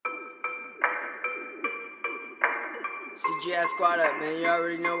CGI squad up, man. You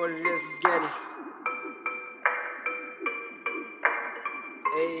already know what it is. Let's get it.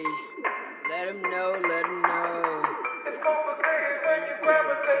 Hey, let him know. When you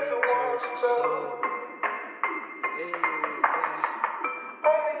gravitate towards your soul.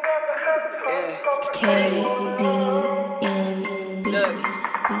 Hey, KDN Look.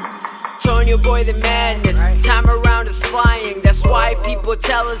 Your boy the madness, time around is flying. That's why people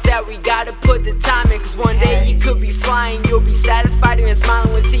tell us that we gotta put the time in. Cause one day you could be flying, you'll be satisfied and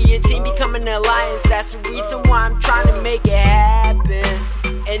smiling when see your team becoming an alliance. That's the reason why I'm trying to make it happen,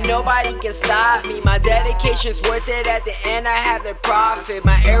 and nobody can stop me. My dedication's worth it, at the end I have the profit.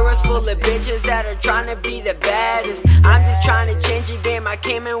 My era's full of bitches that are trying to be the baddest. I'm just trying to change the game, I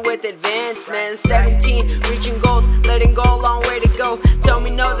came in with advancement. 17, reaching goals, letting go, a long way to go. Tell me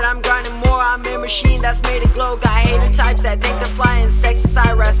no that I'm grinding more, I'm a machine that's made of glow. Got hater types that think they're flying,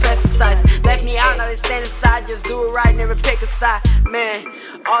 sexicide, rats, pesticides. Left me out, now they stand aside, just do it right, never pick a side. Man,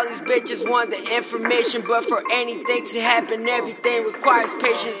 all these bitches want the information, but for anything to happen, everything requires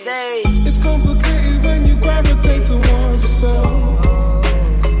patience. Hey, it's complicated when you gravitate towards yourself.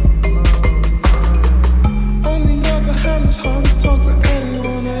 On the other hand, it's hard to talk to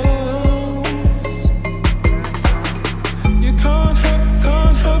anyone else. You can't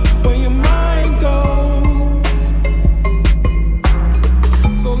help where your mind goes.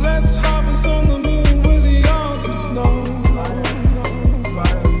 So let's harvest on the moon with the altars know.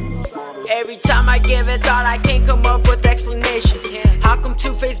 Every time I give a thought, I can't come up with explanations. How come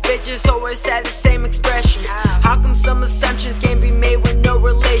two-faced bitches always have the same expression? How come some assumptions can't be made with no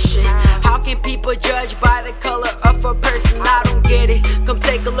relation? How can people judge by the color of a person? I don't get it. Come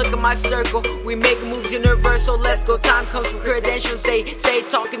take a look at my circle. We make moves universal. Let's go. Time comes from credentials. They stay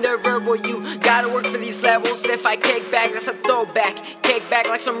talking their verbal. You gotta work for these levels. If I kick back, that's a throwback. Kick back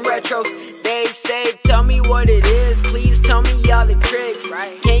like some retros. They say, tell me what it is. Please tell me all the tricks.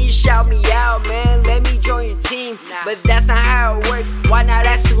 Can you shout me out, man? Let me join your team. But that's not how it works. Why not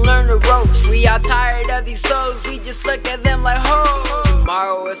ask to learn the ropes? We all tired of these souls. We just look at them like hoes.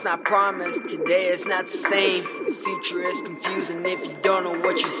 Tomorrow it's not promised. Today it's not the same. The future is confusing if you don't know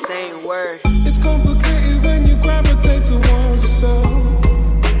what you're saying. Word. It's complicated when you gravitate towards yourself.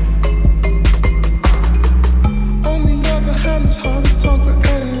 On the other hand, it's hard to talk to